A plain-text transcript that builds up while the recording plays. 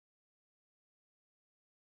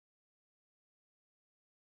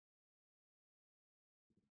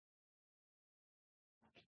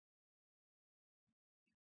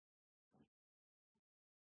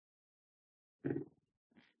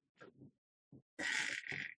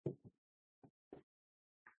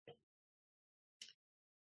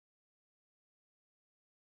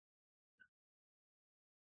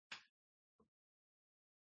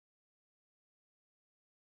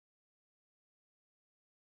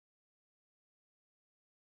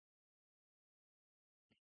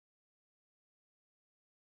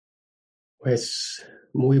Pues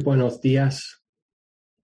muy buenos días.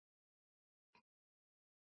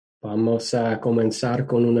 Vamos a comenzar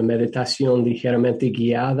con una meditación ligeramente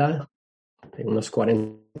guiada de unos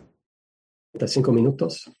 45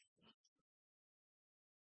 minutos.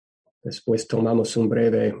 Después tomamos una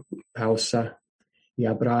breve pausa y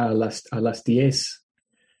habrá a las 10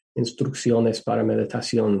 instrucciones para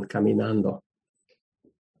meditación caminando.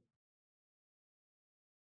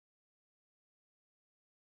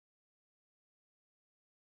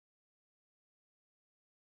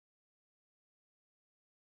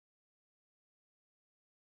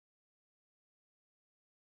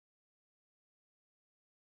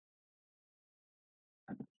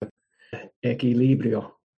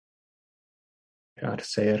 Equilibrio.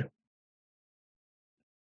 Ser.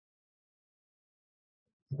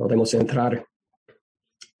 Podemos entrar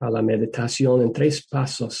a la meditación en 3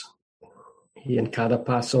 pasos y en cada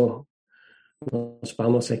paso nos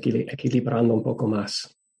vamos equilibrando un poco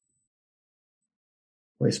más.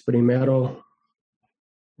 Pues primero,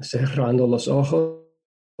 cerrando los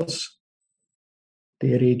ojos,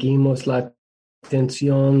 dirigimos la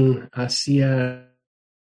atención hacia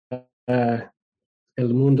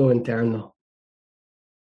el mundo interno.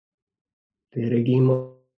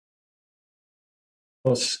 Redirigimos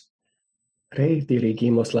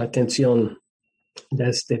la atención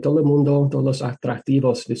desde todo el mundo, todos los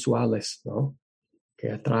atractivos visuales, ¿no?,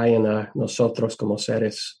 que atraen a nosotros como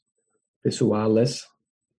seres visuales,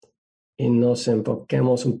 y nos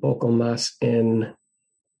enfoquemos un poco más en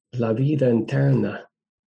la vida interna.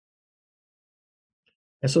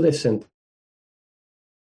 Eso de sentarnos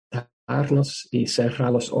y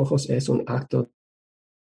cerrar los ojos es un acto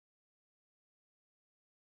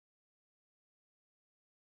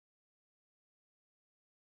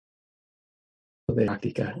de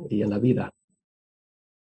práctica y en la vida.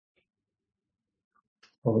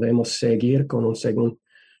 Podemos seguir con un segundo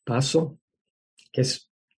paso, que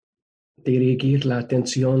es dirigir la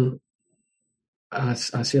atención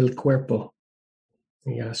hacia el cuerpo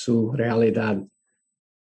y a su realidad,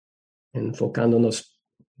 enfocándonos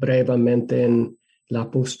brevemente en la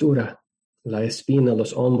postura, la espina,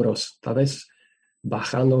 los hombros, tal vez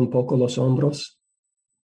bajando un poco los hombros,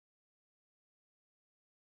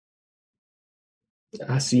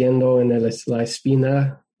 haciendo en la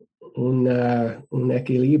espina un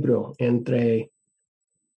equilibrio entre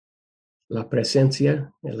la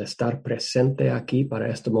presencia, el estar presente aquí para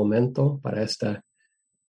este momento, para estar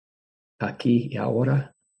aquí y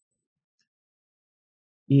ahora,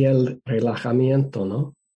 y el relajamiento,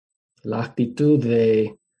 ¿no? La actitud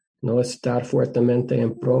de no estar fuertemente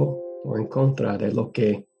en pro o en contra de lo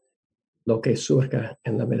que surja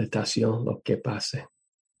en la meditación, lo que pase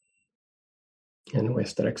en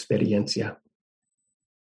nuestra experiencia.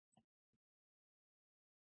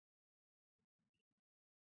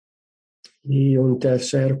 Y un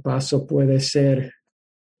tercer paso puede ser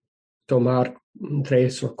tomar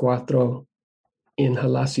 3 o 4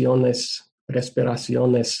 inhalaciones,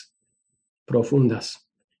 respiraciones profundas,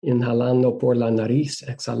 inhalando por la nariz,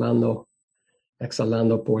 exhalando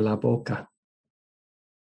por la boca.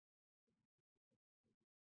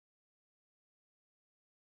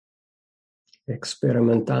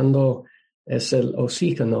 Experimentando es el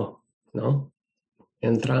oxígeno, ¿no?,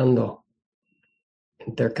 entrando,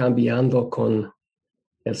 intercambiando con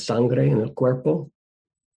el sangre en el cuerpo.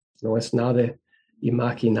 No es nada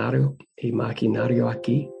imaginario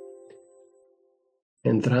aquí.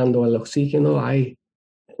 Entrando el oxígeno hay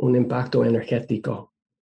un impacto energético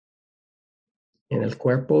en el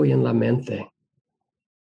cuerpo y en la mente.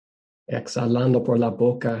 Exhalando por la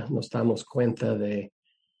boca nos damos cuenta del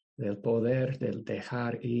poder del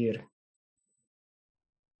dejar ir.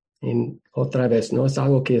 Y otra vez, no es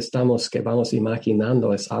algo que vamos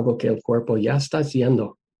imaginando, es algo que el cuerpo ya está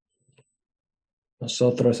haciendo.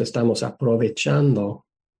 Nosotros estamos aprovechando,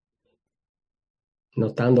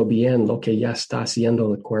 notando bien lo que ya está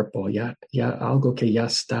haciendo el cuerpo, ya algo que ya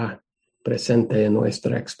está presente en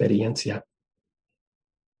nuestra experiencia.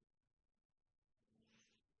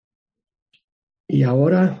 Y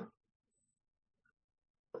ahora,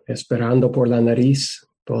 esperando por la nariz,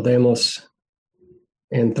 podemos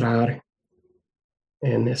entrar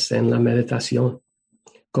en la meditación,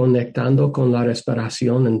 conectando con la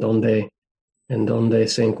respiración en donde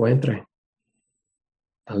se encuentre.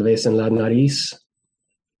 Tal vez en la nariz,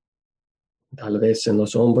 tal vez en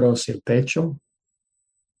los hombros y el pecho,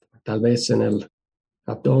 tal vez en el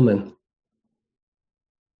abdomen.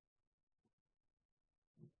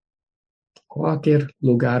 Cualquier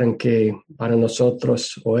lugar en que para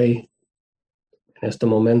nosotros hoy, en este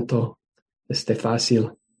momento, esté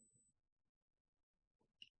fácil.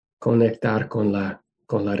 conectar con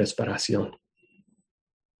la respiración.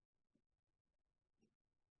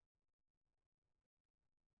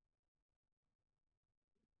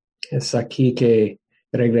 Es aquí que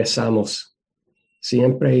regresamos,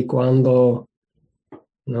 siempre y cuando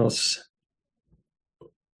nos,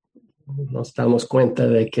 nos damos cuenta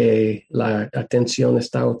de que la atención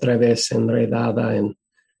está otra vez enredada en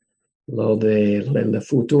lo del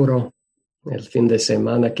futuro, el fin de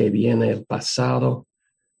semana que viene, el pasado,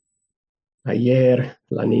 ayer,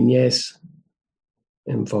 la niñez,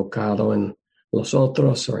 enfocado en los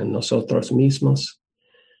otros o en nosotros mismos.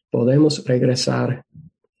 Podemos regresar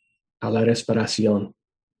a la respiración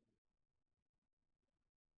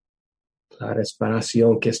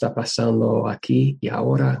que está pasando aquí y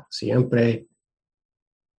ahora, siempre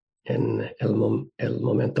en el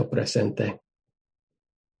momento presente.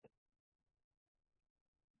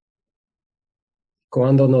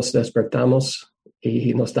 Cuando nos despertamos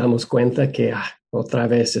y nos damos cuenta que otra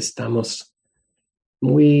vez estamos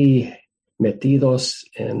muy metidos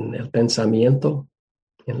en el pensamiento,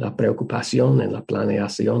 en la preocupación, en la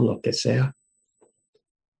planeación, lo que sea,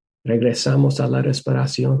 regresamos a la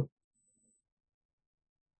respiración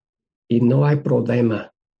y no hay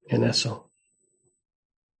problema en eso.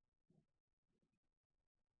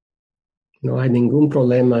 No hay ningún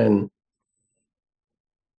problema en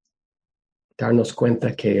darnos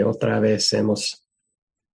cuenta que otra vez hemos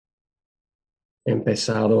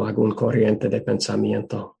empezado algún corriente de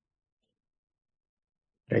pensamiento.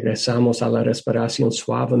 Regresamos a la respiración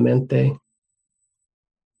suavemente,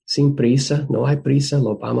 sin prisa, no hay prisa,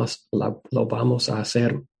 lo vamos a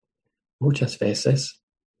hacer muchas veces.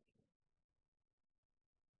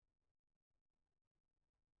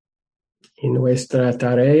 Y nuestra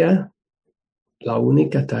tarea, la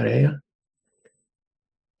única tarea,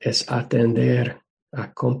 es atender,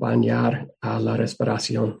 acompañar a la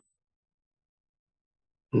respiración.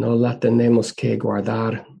 No la tenemos que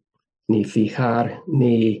guardar, ni fijar,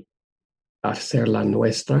 ni hacerla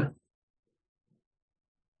nuestra.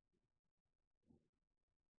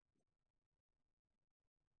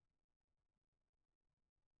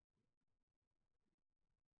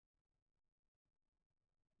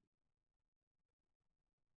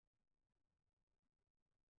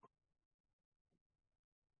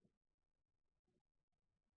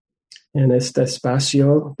 En este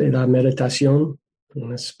espacio de la meditación,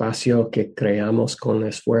 un espacio que creamos con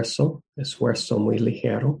esfuerzo muy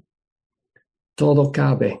ligero, todo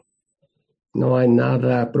cabe, no hay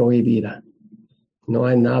nada prohibido, no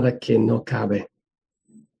hay nada que no cabe.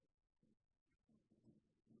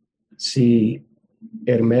 Si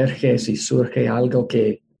emerge, si surge algo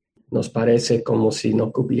que nos parece como si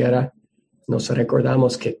no cupiera, nos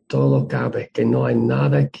recordamos que todo cabe, que no hay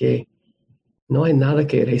nada que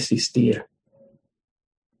resistir.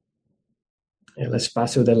 El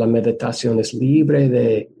espacio de la meditación es libre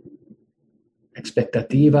de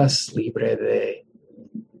expectativas, libre de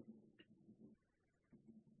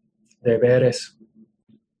deberes.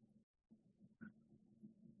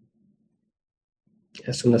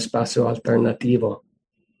 Es un espacio alternativo.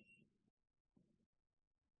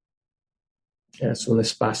 Es un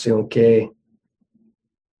espacio en que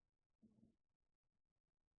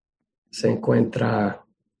se encuentra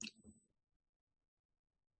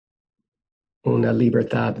una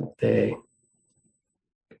libertad de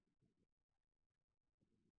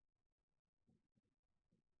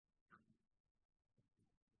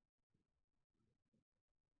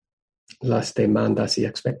las demandas y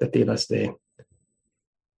expectativas de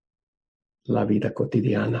la vida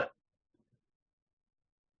cotidiana.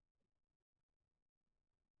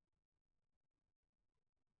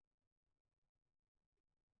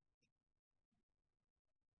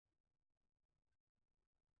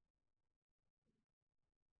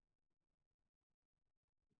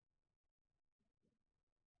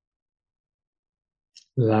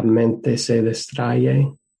 La mente se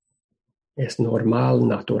distrae, es normal,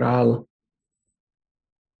 natural,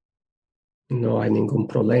 no hay ningún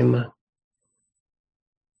problema,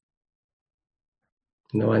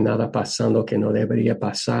 no hay nada pasando que no debería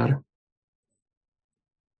pasar.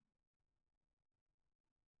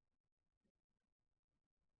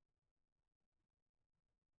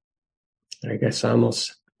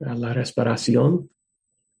 Regresamos a la respiración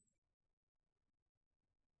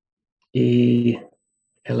y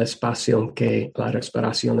el espacio en que la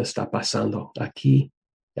respiración está pasando aquí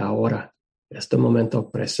y ahora, este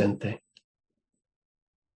momento presente.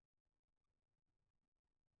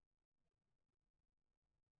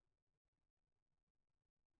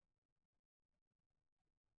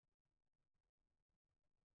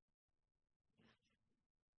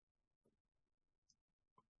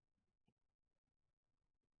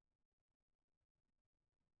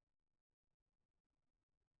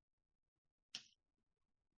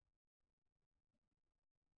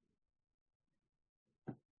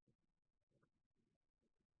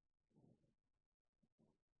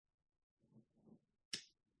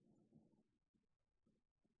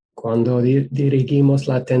 Cuando dirigimos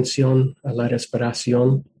la atención a la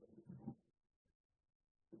respiración,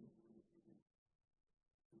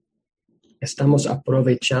 estamos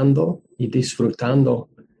aprovechando y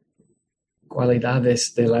disfrutando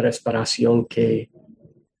cualidades de la respiración que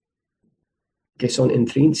son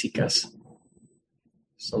intrínsecas,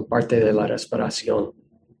 son parte de la respiración.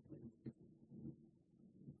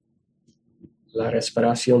 La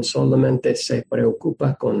respiración solamente se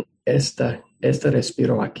preocupa con este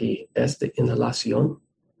respiro aquí, esta inhalación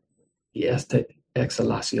y esta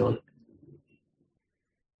exhalación.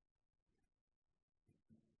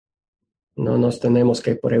 No nos tenemos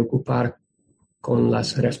que preocupar con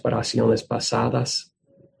las respiraciones pasadas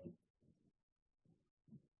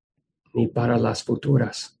ni para las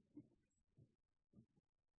futuras.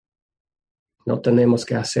 No tenemos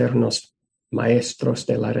que hacernos maestros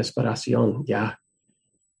de la respiración, ya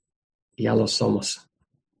lo somos.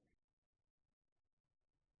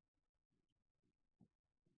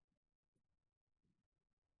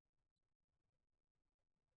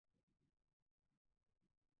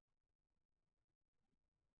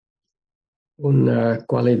 Una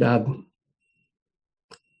cualidad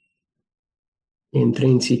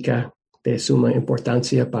intrínseca de suma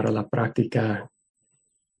importancia para la práctica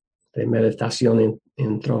de meditación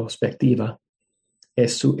introspectiva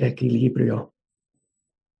es su equilibrio.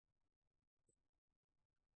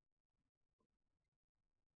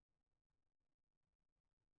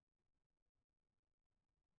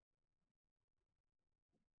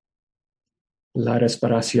 La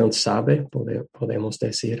respiración podemos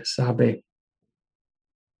decir, sabe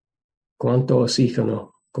cuánto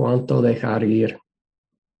oxígeno, cuánto dejar ir.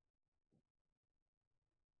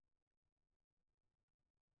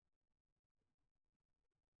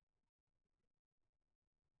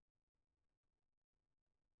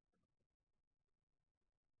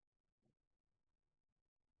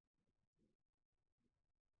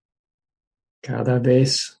 Cada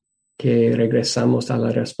vez que regresamos a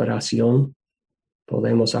la respiración,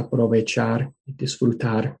 podemos aprovechar y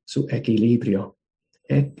disfrutar su equilibrio.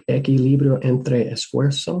 Equilibrio entre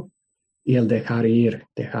esfuerzo y el dejar ir,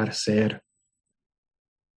 dejar ser.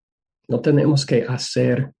 No tenemos que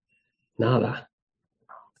hacer nada,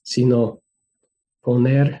 sino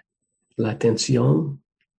poner la atención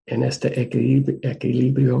en este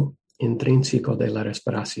equilibrio intrínseco de la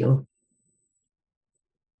respiración.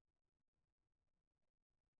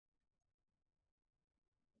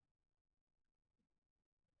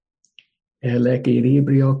 El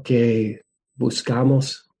equilibrio que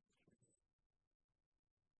buscamos,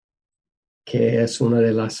 que es una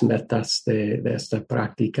de las metas de esta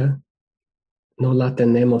práctica, no la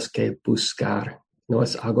tenemos que buscar, no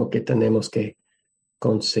es algo que tenemos que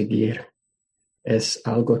conseguir, es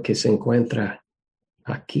algo que se encuentra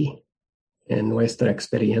aquí en nuestra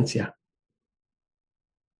experiencia.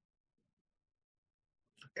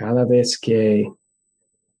 Cada vez que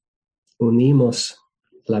unimos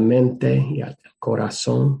la mente y el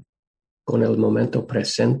corazón con el momento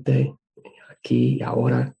presente, aquí y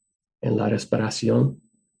ahora, en la respiración,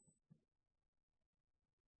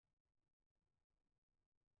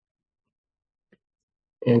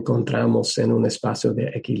 encontramos en un espacio de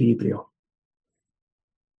equilibrio.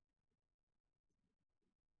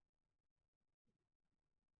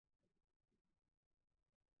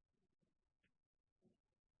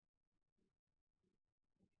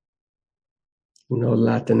 No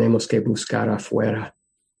la tenemos que buscar afuera,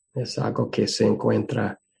 es algo que se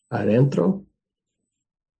encuentra adentro,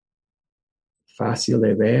 fácil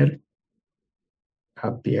de ver,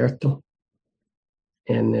 abierto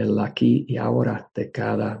en el aquí y ahora de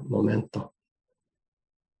cada momento.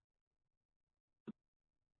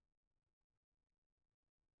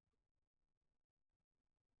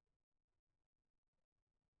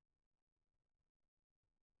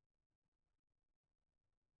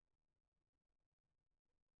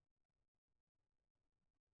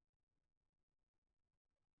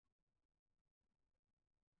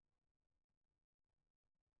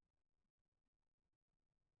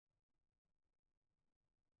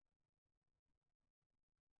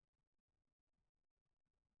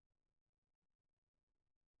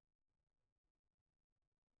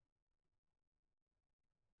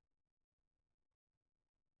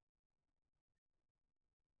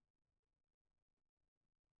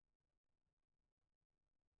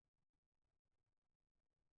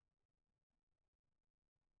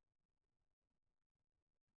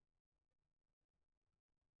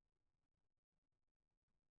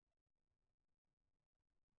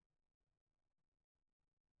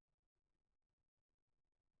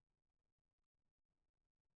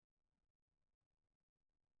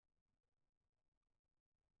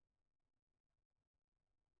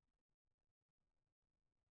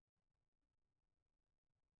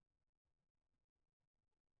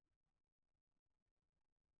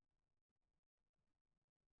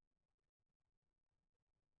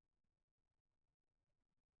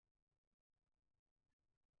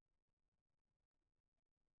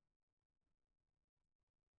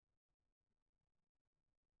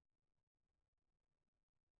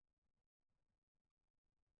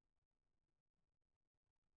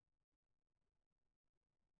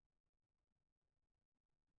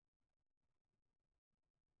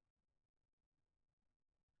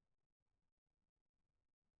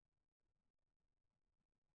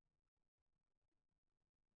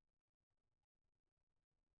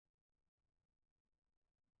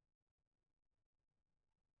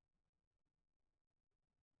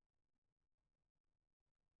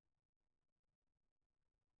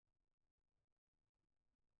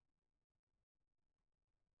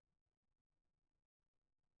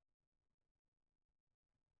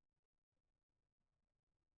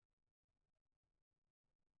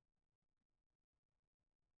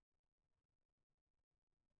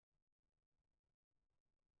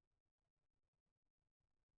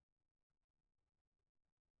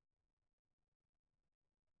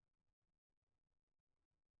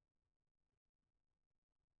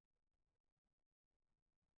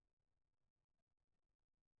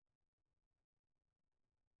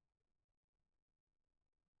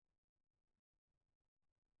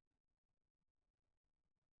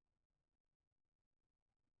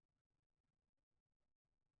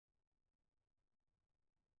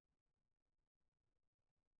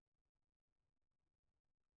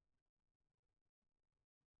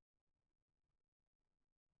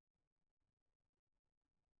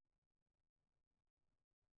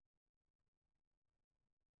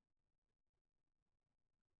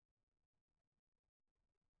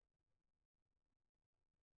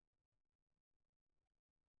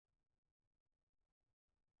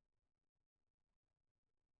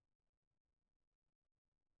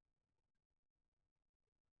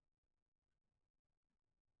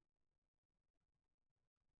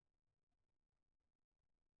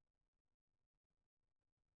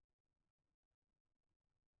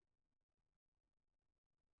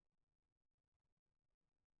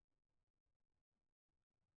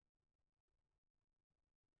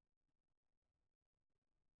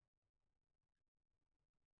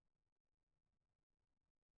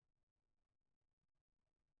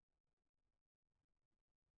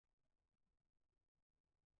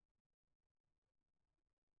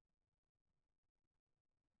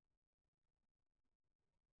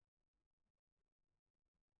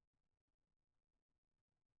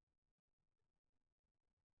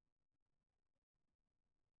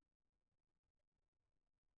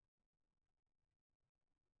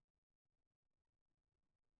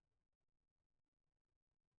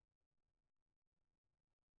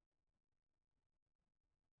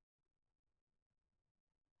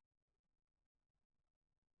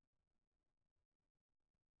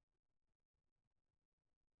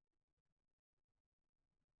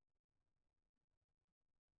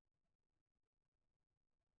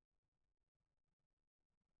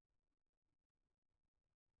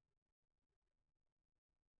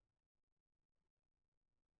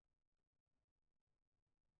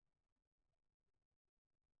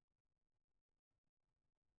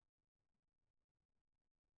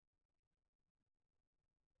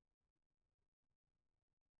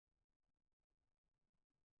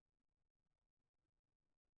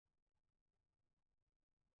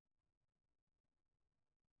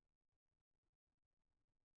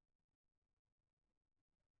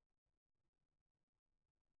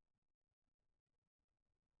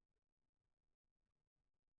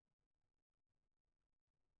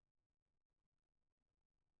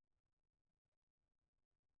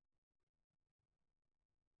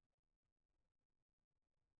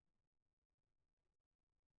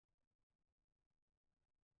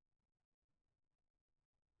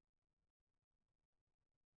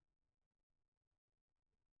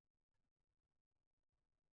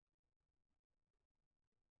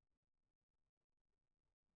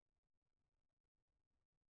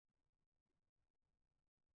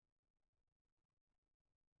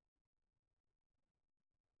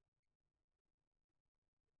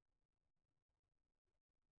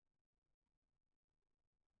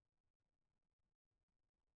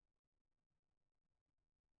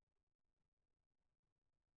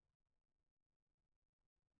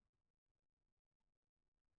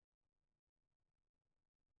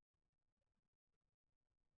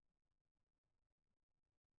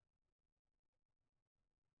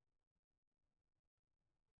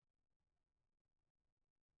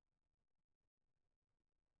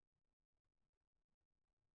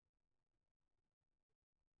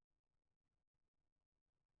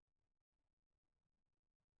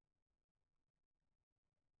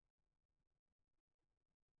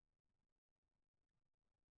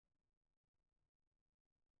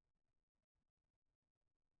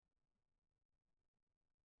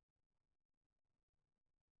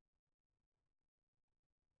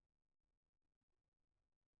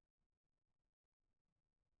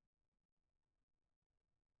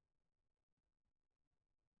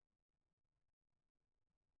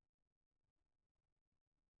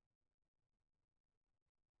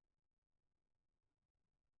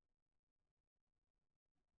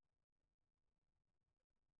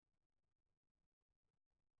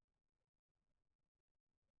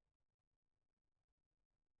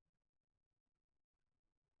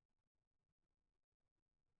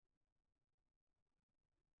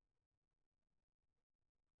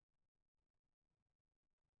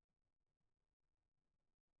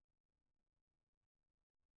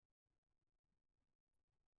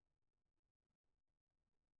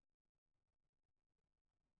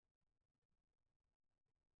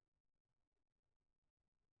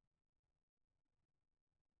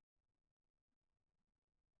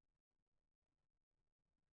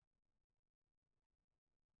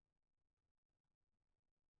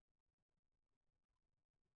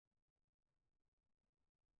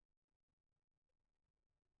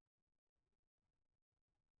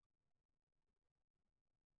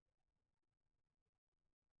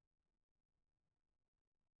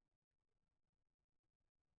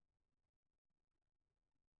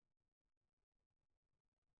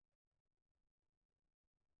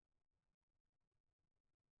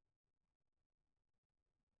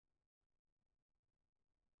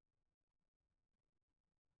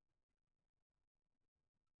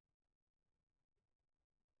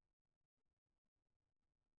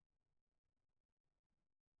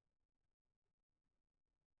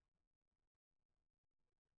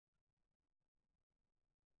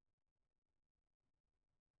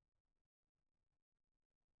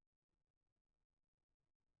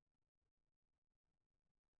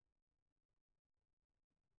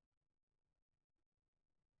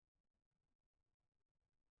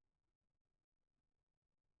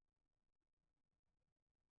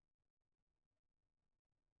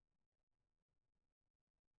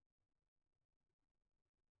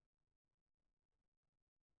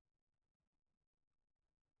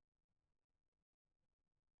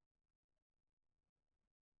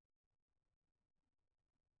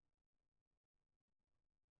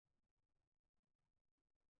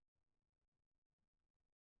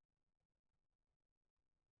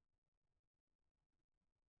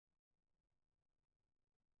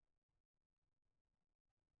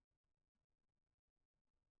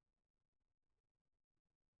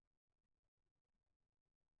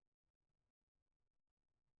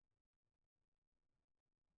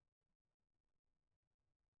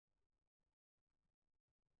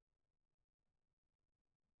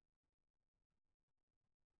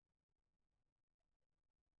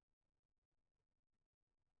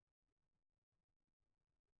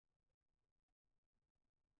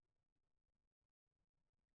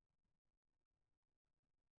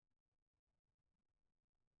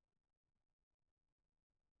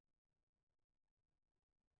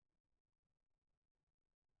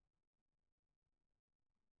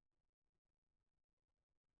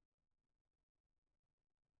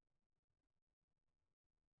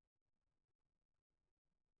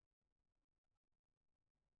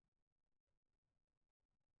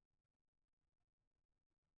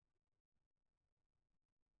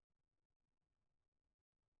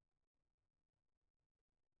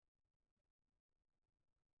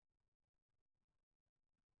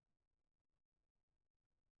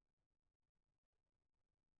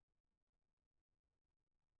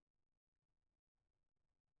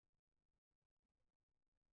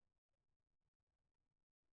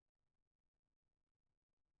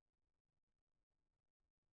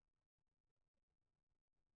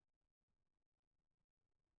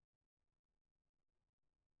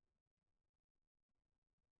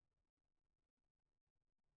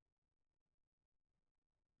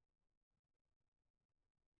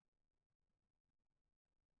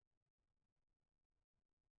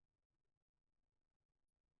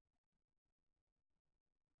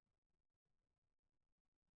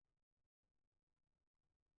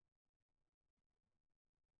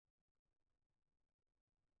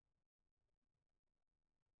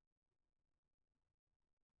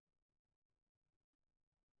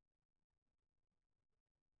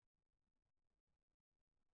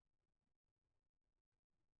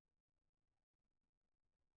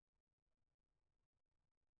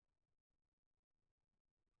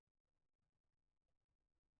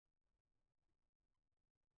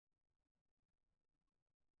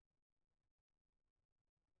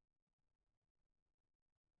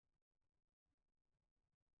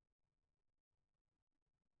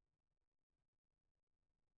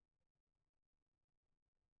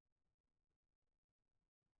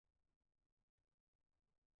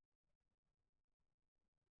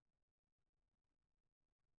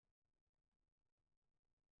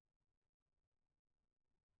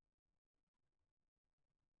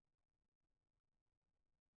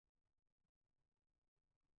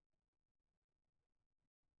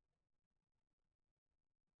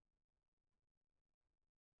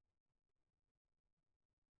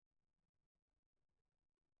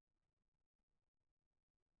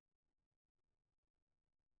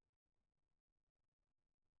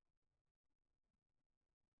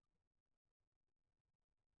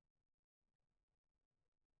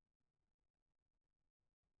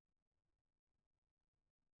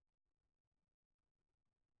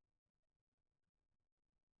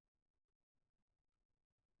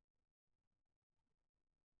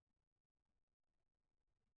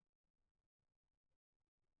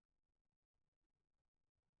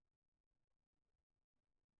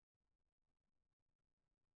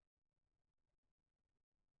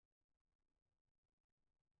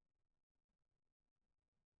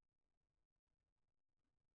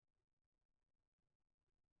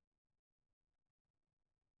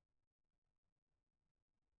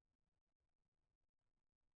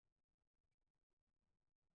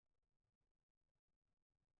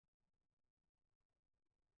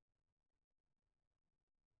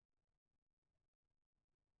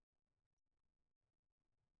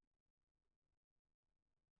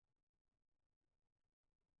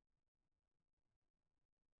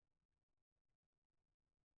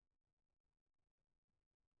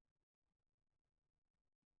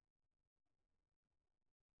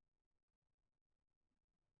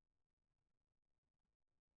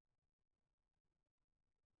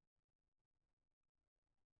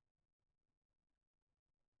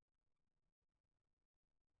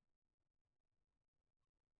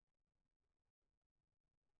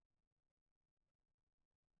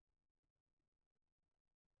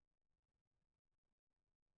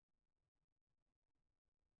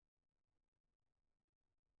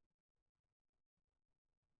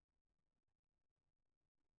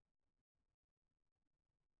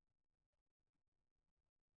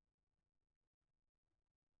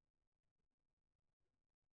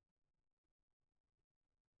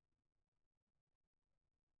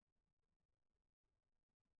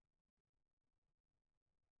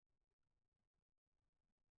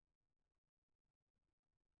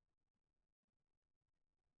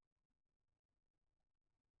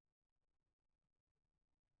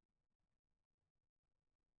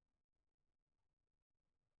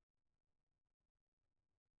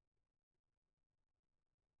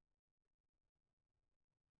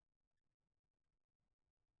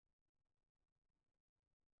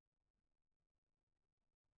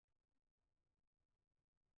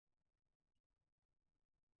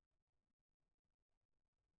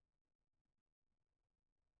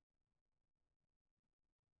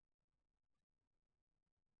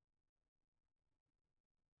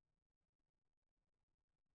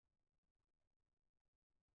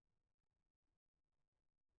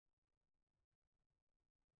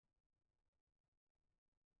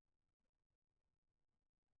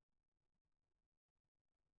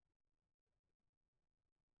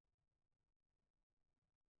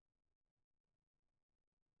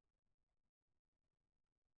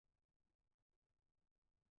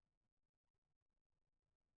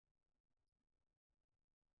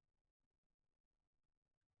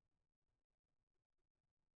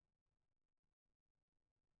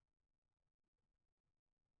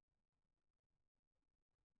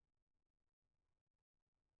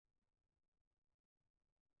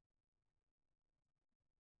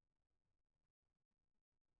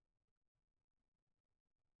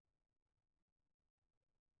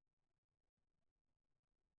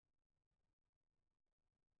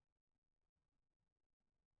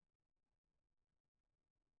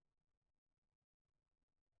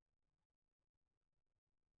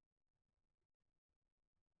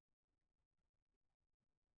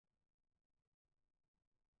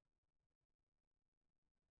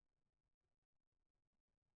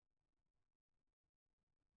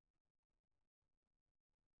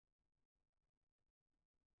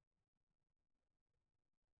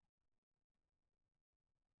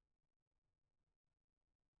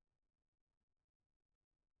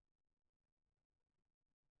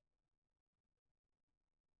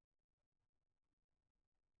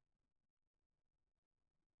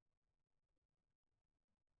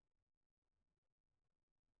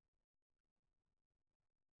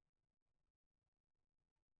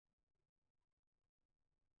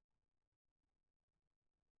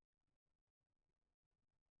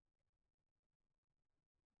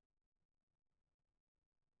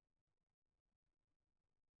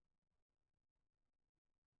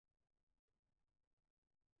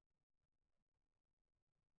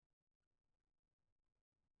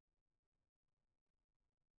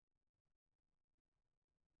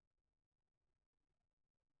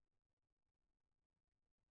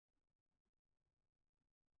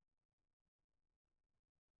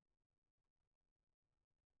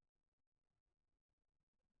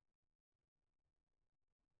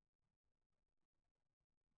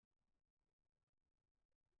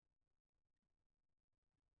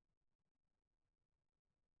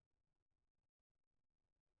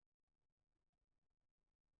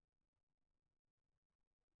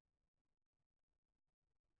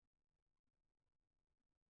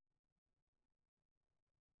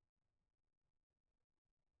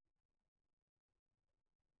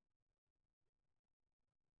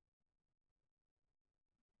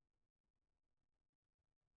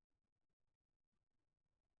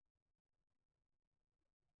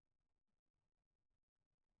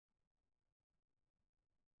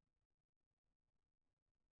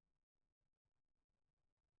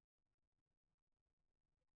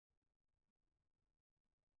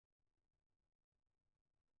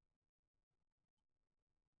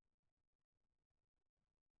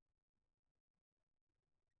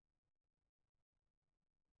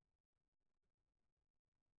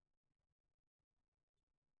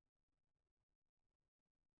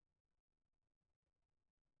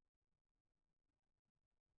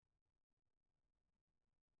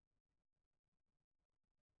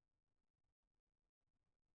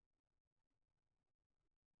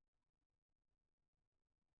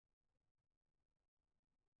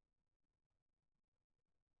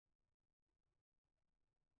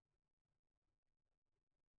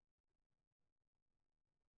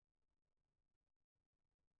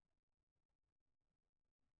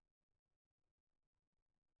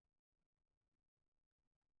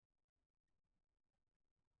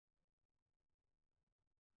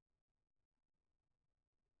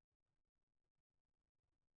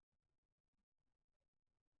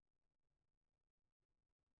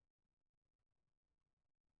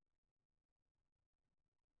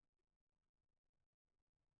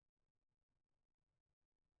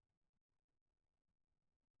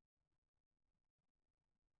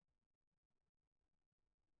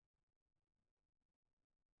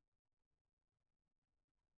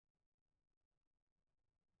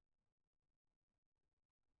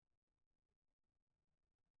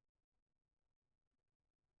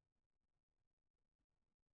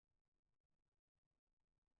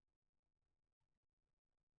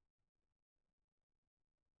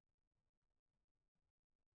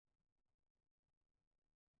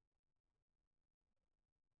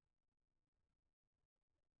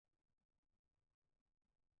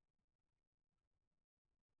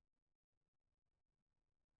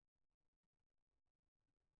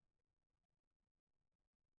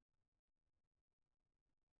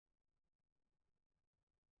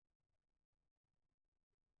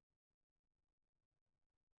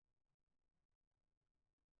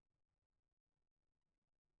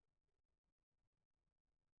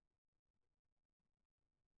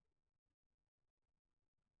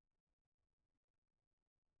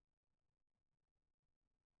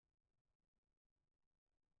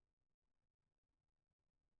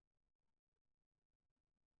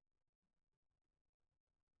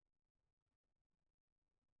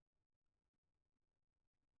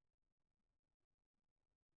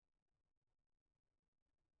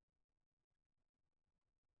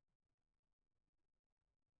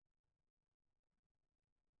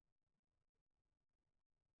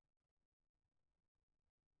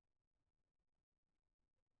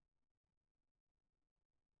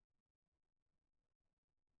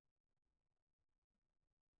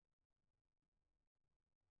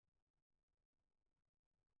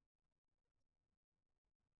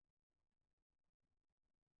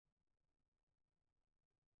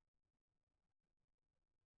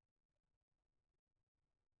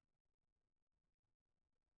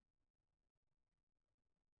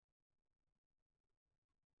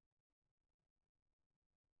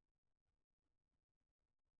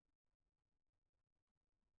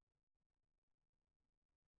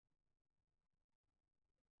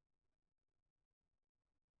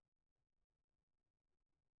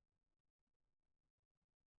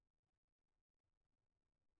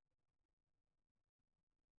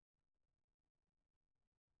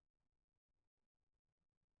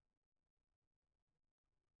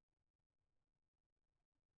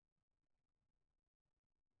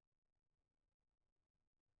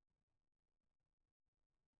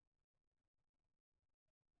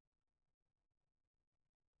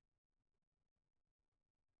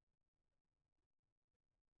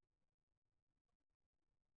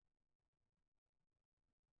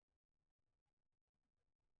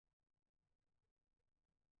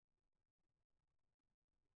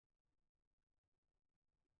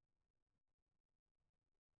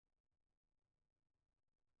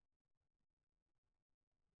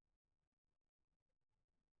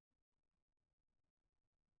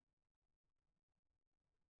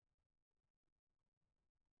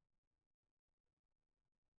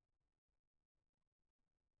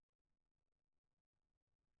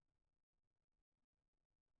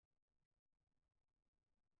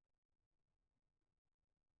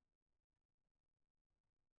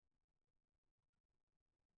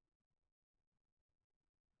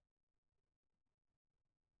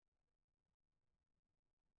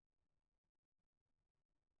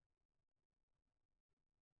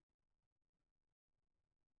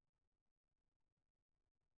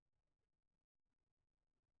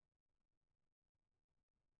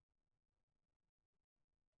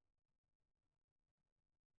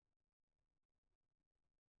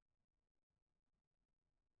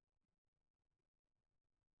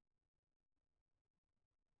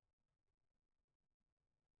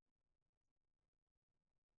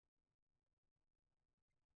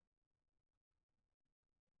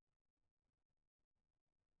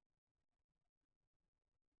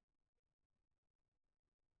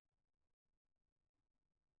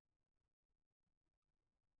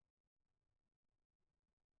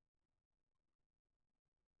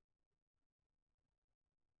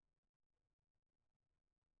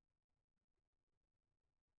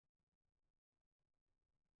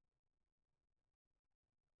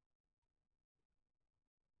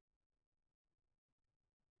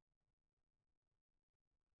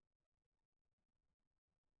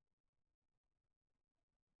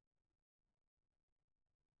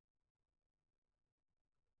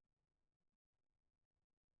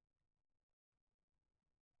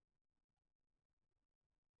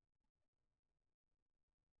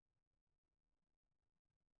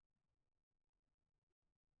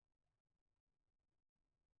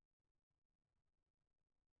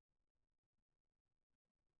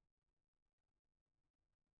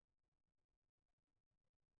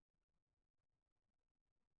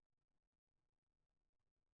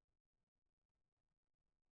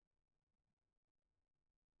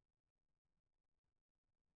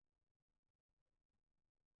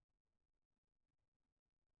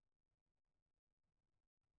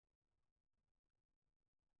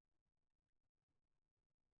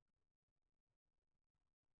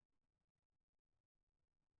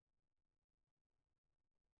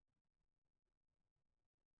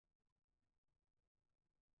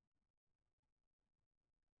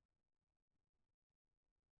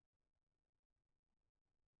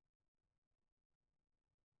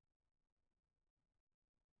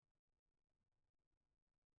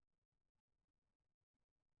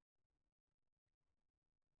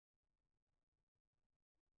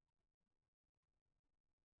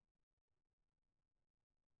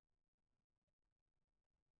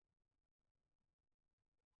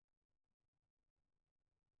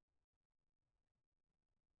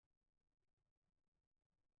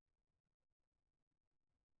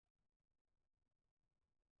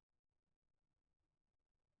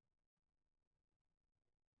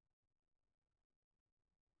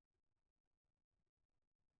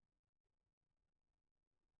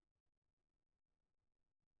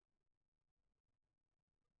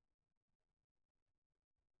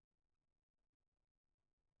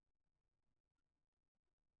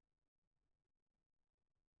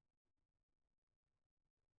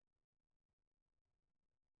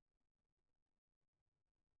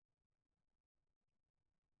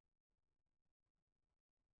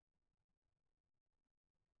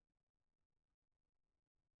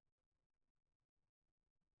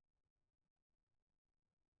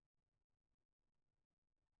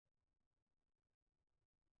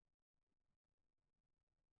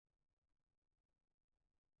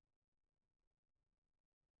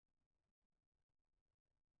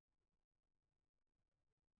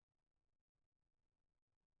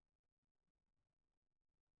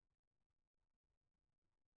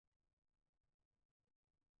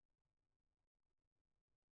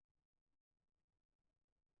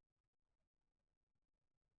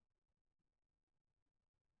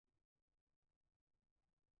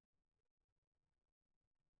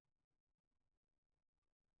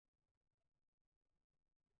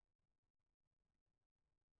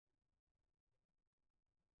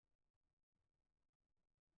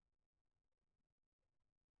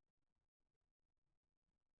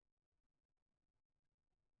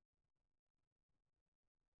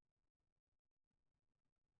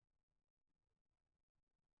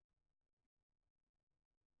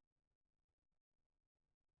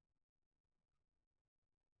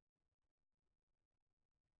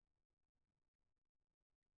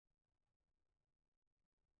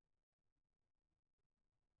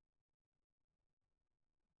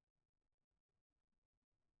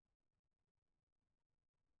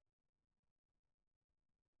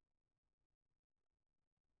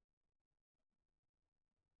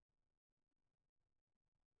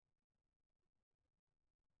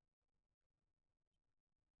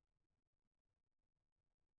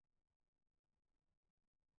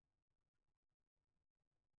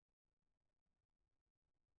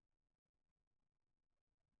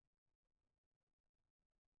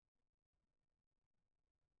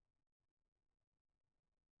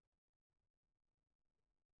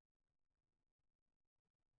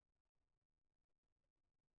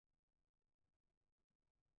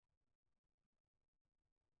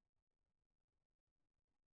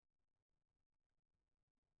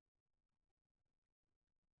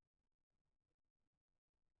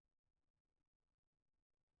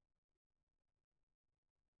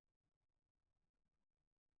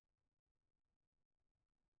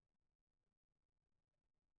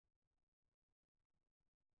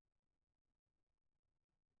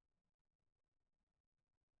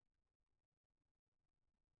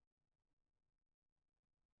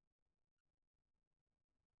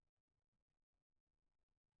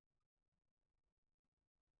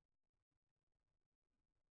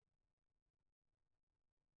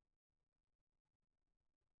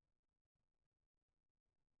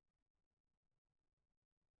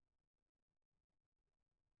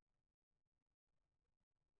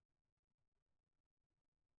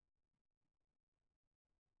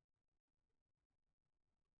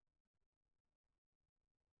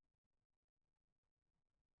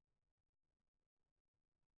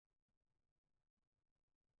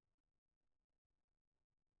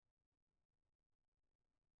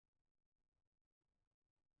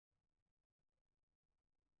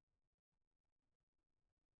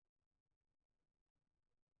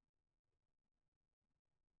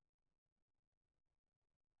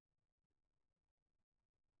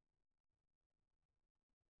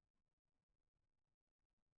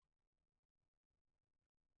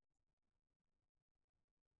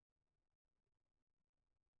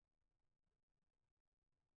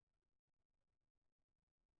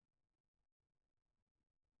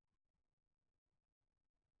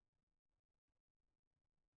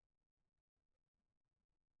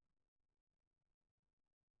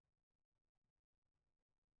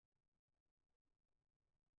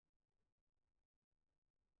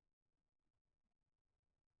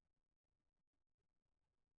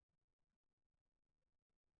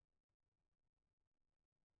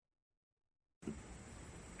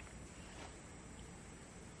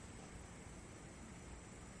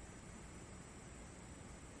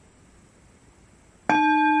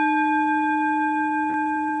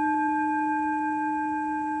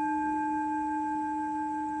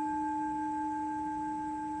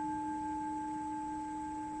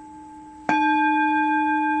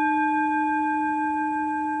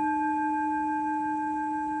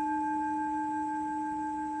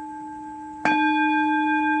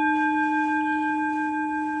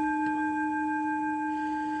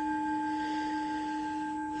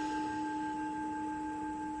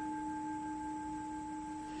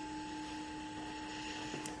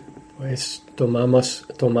 Pues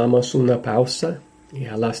tomamos una pausa y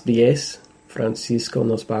a las 10 Francisco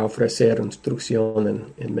nos va a ofrecer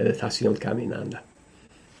instrucción en meditación caminando.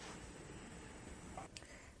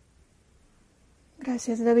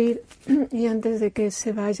 Gracias, David. Y antes de que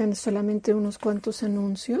se vayan, solamente unos cuantos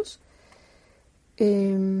anuncios.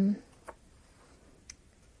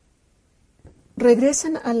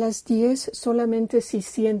 Regresan a las 10 solamente si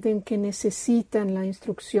sienten que necesitan la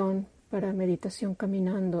instrucción para meditación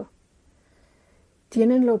caminando.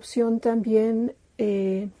 Tienen la opción también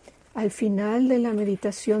al final de la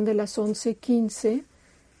meditación de las 11:15.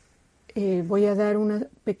 Voy a dar una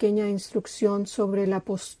pequeña instrucción sobre la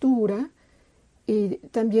postura y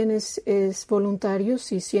también es voluntario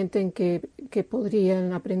si sienten que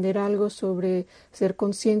podrían aprender algo sobre hacer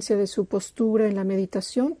conciencia de su postura en la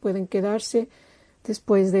meditación, pueden quedarse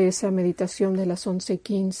después de esa meditación de las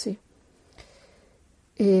 11:15.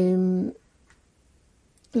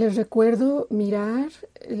 Les recuerdo mirar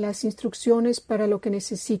las instrucciones para lo que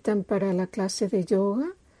necesitan para la clase de yoga,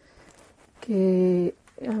 que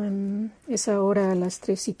es ahora a las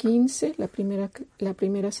 3:15, la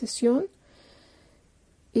primera sesión.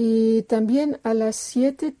 Y también a las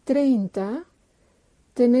 7:30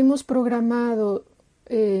 tenemos programado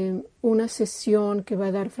una sesión que va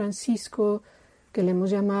a dar Francisco, que le hemos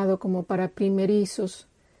llamado como para primerizos.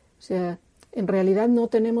 O sea, en realidad no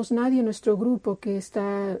tenemos nadie en nuestro grupo que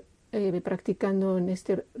está practicando en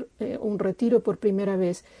un retiro por primera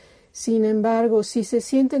vez. Sin embargo, si se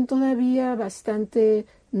sienten todavía bastante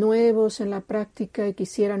nuevos en la práctica y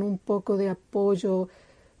quisieran un poco de apoyo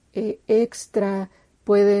extra,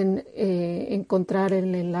 pueden encontrar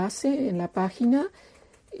el enlace en la página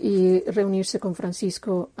y reunirse con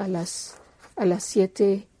Francisco a las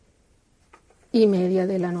 7:30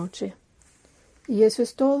 de la noche. Y eso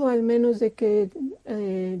es todo, al menos de que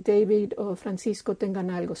David o Francisco tengan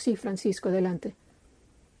algo. Sí, Francisco, adelante.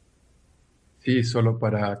 Sí, solo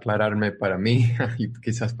para aclararme para mí y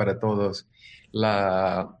quizás para todos,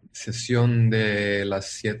 la sesión de las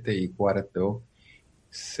 7:15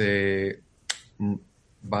 se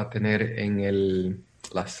va a tener en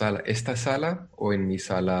la sala, esta sala o en mi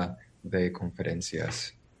sala de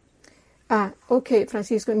conferencias. Ok,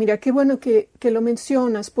 Francisco, mira, qué bueno que lo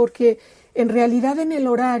mencionas, porque en realidad en el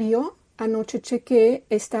horario, anoche chequé,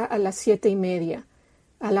 está a las 7:30,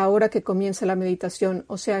 a la hora que comienza la meditación,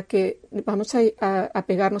 o sea que vamos a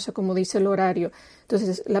pegarnos a como dice el horario.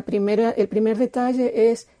 Entonces, el primer detalle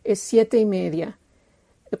es 7:30,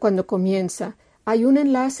 cuando comienza. Hay un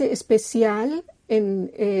enlace especial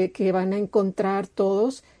que van a encontrar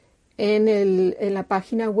todos en la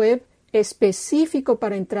página web específico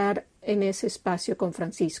para entrar en ese espacio con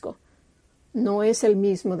Francisco. No es el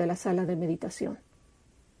mismo de la sala de meditación.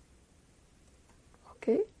 ¿Ok?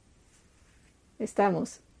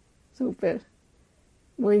 Estamos. Súper.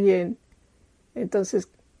 Muy bien. Entonces,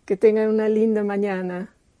 que tengan una linda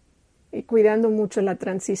mañana y cuidando mucho la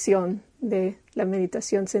transición de la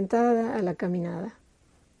meditación sentada a la caminada.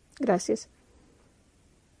 Gracias.